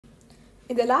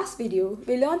In the last video,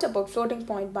 we learned about floating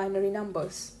point binary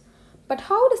numbers. But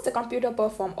how does the computer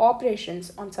perform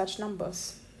operations on such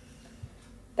numbers?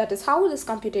 That is, how does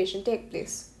computation take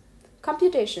place?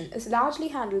 Computation is largely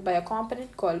handled by a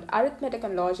component called Arithmetic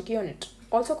and Logic Unit,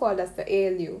 also called as the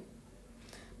ALU.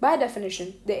 By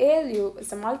definition, the ALU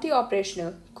is a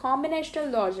multi-operational, combinational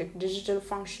logic digital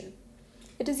function.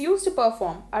 It is used to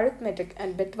perform arithmetic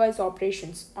and bitwise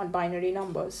operations on binary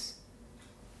numbers.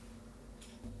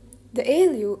 The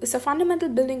ALU is a fundamental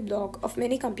building block of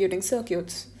many computing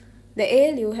circuits. The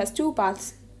ALU has two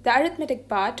parts: the arithmetic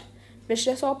part, which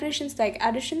does operations like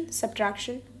addition,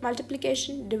 subtraction,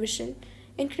 multiplication, division,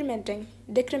 incrementing,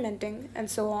 decrementing, and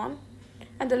so on,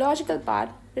 and the logical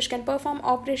part, which can perform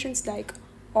operations like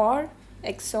OR,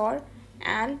 XOR,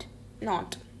 and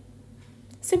NOT.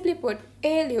 Simply put,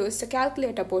 ALU is the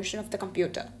calculator portion of the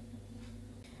computer.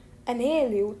 An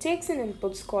ALU takes in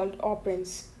inputs called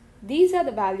operands. These are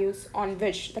the values on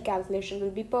which the calculation will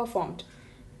be performed,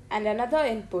 and another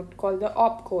input called the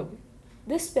opcode.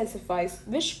 This specifies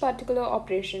which particular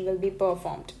operation will be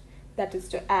performed, that is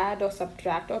to add or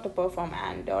subtract or to perform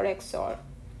AND or XOR.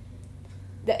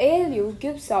 The ALU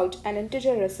gives out an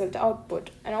integer result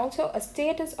output and also a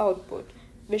status output,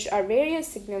 which are various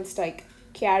signals like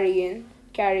carry in,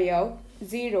 carry out,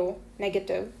 0,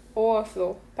 negative,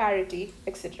 overflow, parity,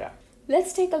 etc.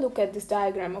 Let's take a look at this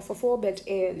diagram of a 4-bit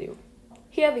ALU.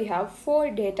 Here we have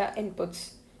 4 data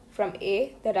inputs from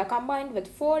A that are combined with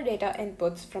 4 data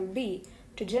inputs from B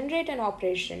to generate an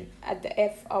operation at the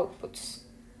F outputs.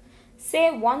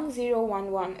 Say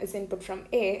 1011 is input from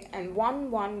A and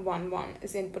 1111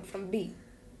 is input from B.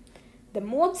 The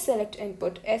mode select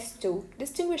input S2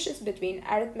 distinguishes between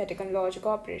arithmetic and logic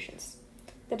operations.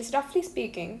 That is, roughly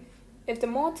speaking, if the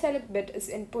mode select bit is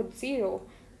input 0,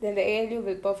 then the ALU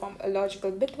will perform a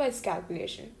logical bitwise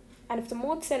calculation, and if the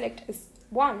mode select is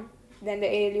 1, then the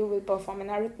ALU will perform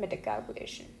an arithmetic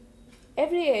calculation.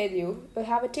 Every ALU will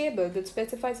have a table that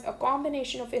specifies a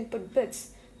combination of input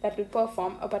bits that will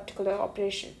perform a particular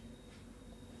operation.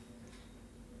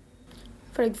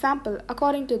 For example,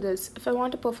 according to this, if I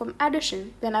want to perform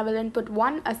addition, then I will input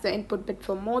 1 as the input bit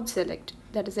for mode select,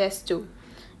 that is S2,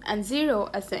 and 0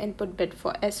 as the input bit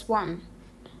for S1,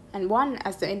 and 1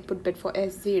 as the input bit for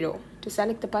S0 to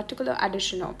select the particular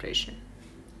addition operation.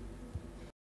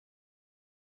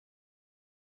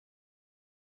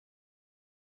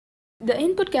 The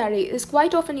input carry is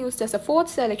quite often used as a fourth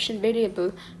selection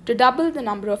variable to double the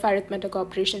number of arithmetic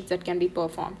operations that can be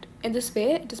performed. In this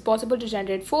way, it is possible to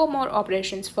generate 4 more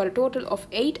operations for a total of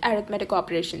 8 arithmetic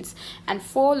operations and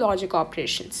 4 logic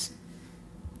operations.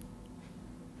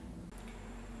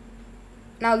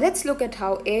 Now let's look at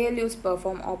how ALUs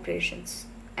perform operations.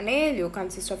 An ALU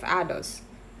consists of adders.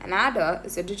 An adder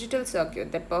is a digital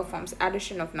circuit that performs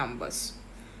addition of numbers.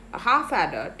 A half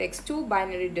adder takes 2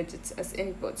 binary digits as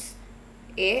inputs,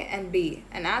 A and B,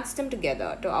 and adds them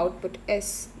together to output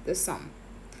S, the sum.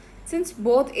 Since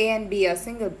both A and B are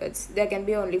single bits, there can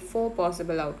be only 4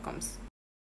 possible outcomes.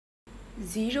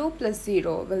 0 plus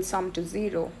 0 will sum to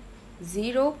 0.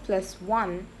 0 plus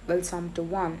 1 will sum to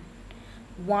 1.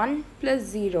 1 plus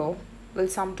 0 will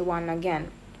sum to 1 again.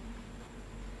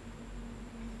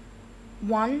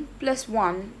 1 plus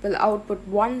 1 will output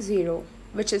 1 0,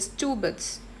 which is 2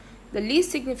 bits. The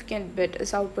least significant bit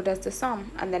is output as the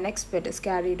sum, and the next bit is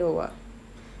carried over.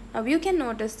 Now you can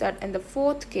notice that in the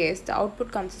fourth case, the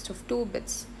output consists of 2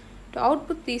 bits. To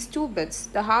output these 2 bits,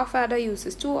 the half adder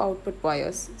uses 2 output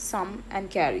wires, sum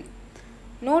and carry.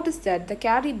 Notice that the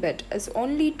carry bit is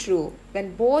only true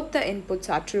when both the inputs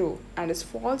are true and is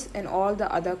false in all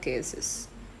the other cases.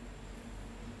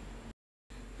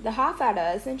 The half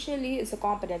adder essentially is a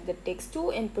component that takes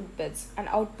 2 input bits and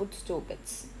outputs 2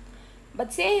 bits.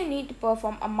 But say you need to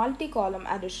perform a multi-column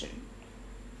addition.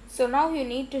 So now you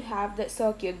need to have the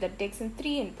circuit that takes in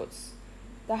 3 inputs.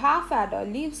 The half adder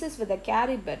leaves us with a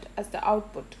carry bit as the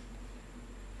output.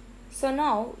 So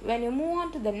now, when you move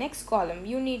on to the next column,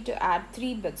 you need to add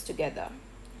 3 bits together.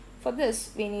 For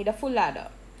this, we need a full adder.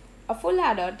 A full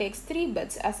adder takes 3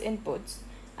 bits as inputs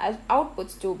and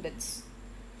outputs 2 bits.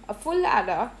 A full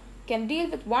adder can deal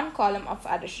with 1 column of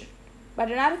addition. But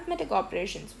in arithmetic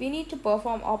operations, we need to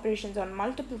perform operations on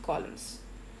multiple columns.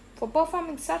 For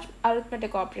performing such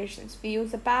arithmetic operations, we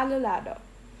use a parallel adder.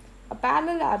 A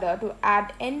parallel adder to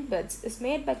add n bits is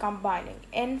made by combining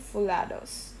n full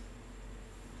adders.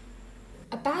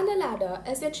 A parallel adder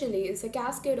essentially is a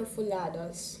cascade of full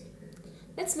adders.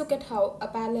 Let's look at how a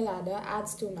parallel adder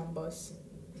adds 2 numbers.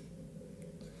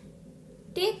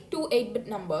 Take 2 8-bit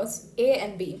numbers, A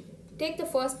and B. Take the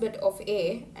first bit of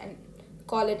A and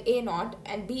call it A0,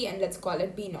 and B, and let's call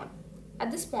it B0. At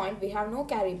this point, we have no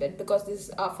carry bit because this is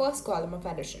our first column of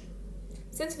addition.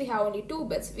 Since we have only 2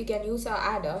 bits, we can use our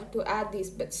adder to add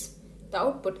these bits. The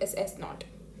output is S0.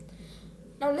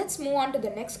 Now let's move on to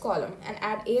the next column and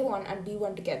add A1 and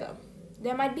B1 together.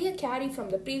 There might be a carry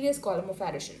from the previous column of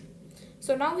addition.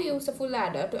 So now we use a full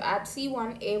adder to add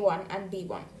C1, A1 and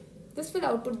B1. This will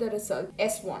output the result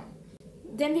S1.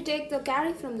 Then we take the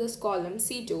carry from this column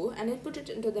C2 and input it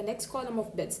into the next column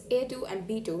of bits A2 and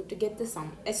B2 to get the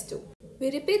sum S2.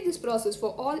 We repeat this process for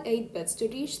all 8 bits to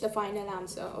reach the final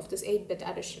answer of this 8-bit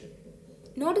addition.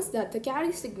 Notice that the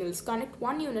carry signals connect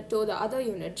one unit to the other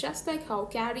unit just like how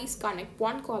carries connect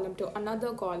one column to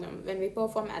another column when we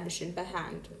perform addition by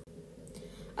hand.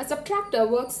 A subtractor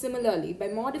works similarly by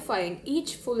modifying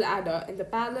each full adder in the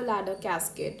parallel adder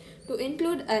cascade to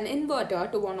include an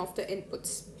inverter to one of the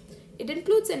inputs. It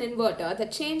includes an inverter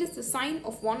that changes the sign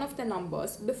of one of the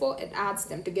numbers before it adds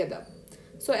them together.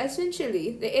 So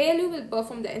essentially, the ALU will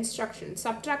perform the instruction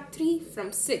subtract 3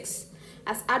 from 6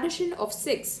 as addition of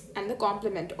 6 and the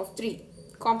complement of 3.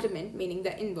 Complement meaning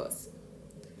the inverse.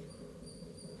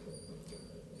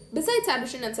 Besides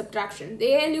addition and subtraction,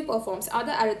 the ALU performs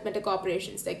other arithmetic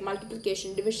operations like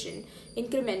multiplication, division,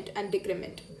 increment and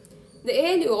decrement. The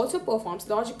ALU also performs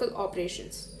logical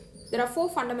operations. There are 4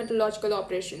 fundamental logical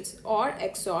operations: OR,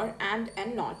 XOR and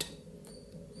NOT.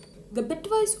 The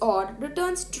bitwise OR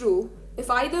returns true if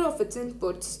either of its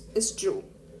inputs is true.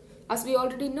 As we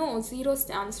already know, 0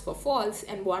 stands for false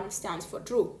and 1 stands for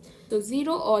true. So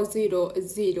 0 or 0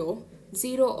 is 0,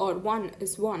 0 or 1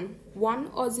 is 1,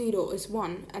 1 or 0 is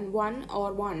 1 and 1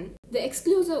 or 1. The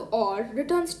exclusive OR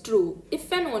returns true if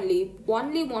and only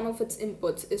one of its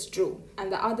inputs is true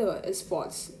and the other is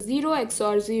false. 0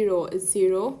 XOR 0 is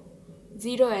 0,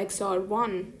 0 XOR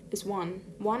 1 is 1,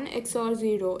 1 XOR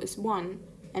 0 is 1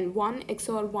 and 1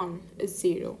 XOR 1 is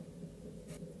 0.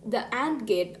 The AND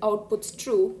gate outputs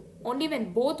true only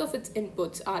when both of its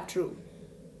inputs are true.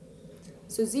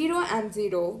 So 0 and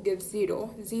 0 gives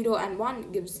 0, 0 and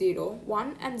 1 gives 0,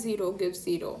 1 and 0 gives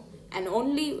 0, and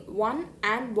only 1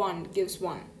 and 1 gives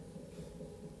 1.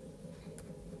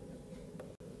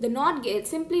 The NOT gate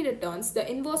simply returns the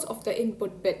inverse of the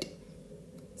input bit.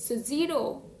 So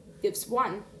 0 gives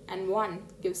 1 and 1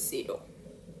 gives 0.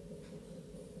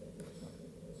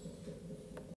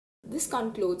 This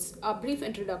concludes our brief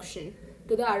introduction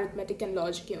to the arithmetic and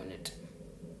logic unit.